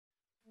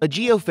A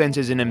geofence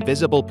is an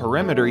invisible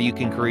perimeter you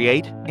can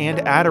create and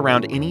add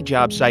around any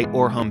job site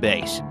or home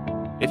base.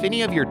 If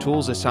any of your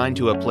tools assigned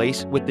to a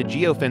place with the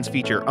geofence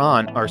feature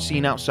on are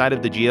seen outside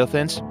of the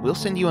geofence, we'll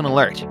send you an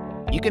alert.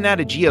 You can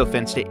add a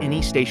geofence to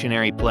any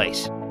stationary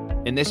place.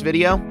 In this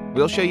video,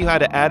 we'll show you how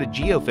to add a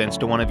geofence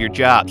to one of your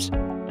jobs.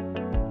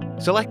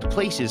 Select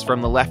Places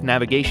from the left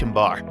navigation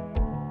bar.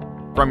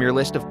 From your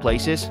list of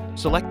places,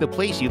 select the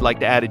place you'd like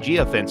to add a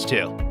geofence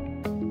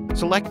to.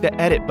 Select the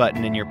Edit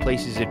button in your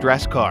place's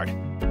address card.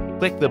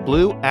 Click the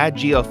blue Add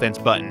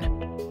Geofence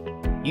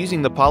button.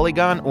 Using the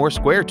polygon or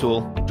square tool,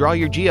 draw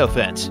your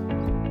geofence.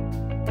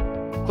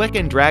 Click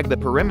and drag the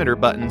perimeter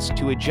buttons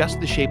to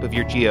adjust the shape of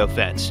your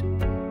geofence.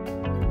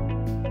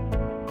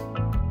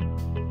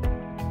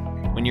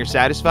 When you're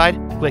satisfied,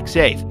 click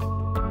Save.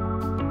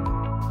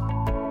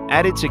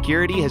 Added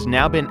security has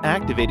now been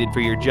activated for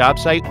your job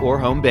site or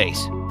home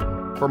base.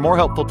 For more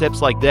helpful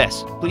tips like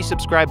this, please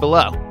subscribe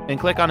below and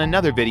click on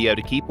another video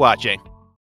to keep watching.